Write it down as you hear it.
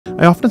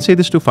I often say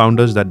this to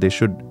founders that they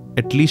should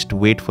at least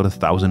wait for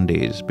 1,000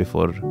 days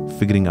before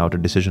figuring out a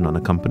decision on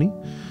a company,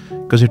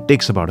 because it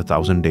takes about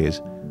 1,000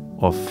 days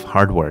of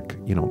hard work,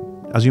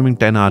 assuming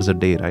 10 hours a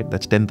day, right?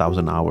 That's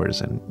 10,000 hours.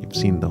 And you've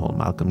seen the whole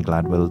Malcolm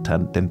Gladwell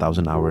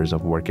 10,000 hours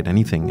of work at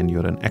anything, and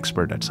you're an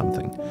expert at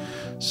something.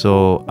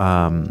 So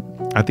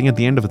I think at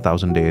the end of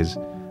 1,000 days,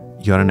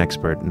 you're an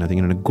expert, and I think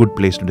you're in a good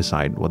place to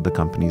decide what the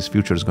company's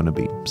future is going to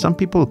be. Some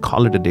people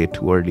call it a day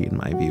too early, in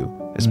my view,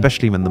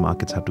 especially when the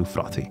markets are too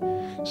frothy.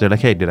 So they're like,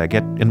 hey, did I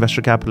get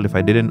investor capital? If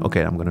I didn't,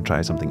 okay, I'm going to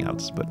try something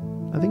else. But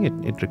I think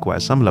it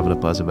requires some level of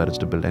perseverance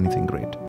to build anything great.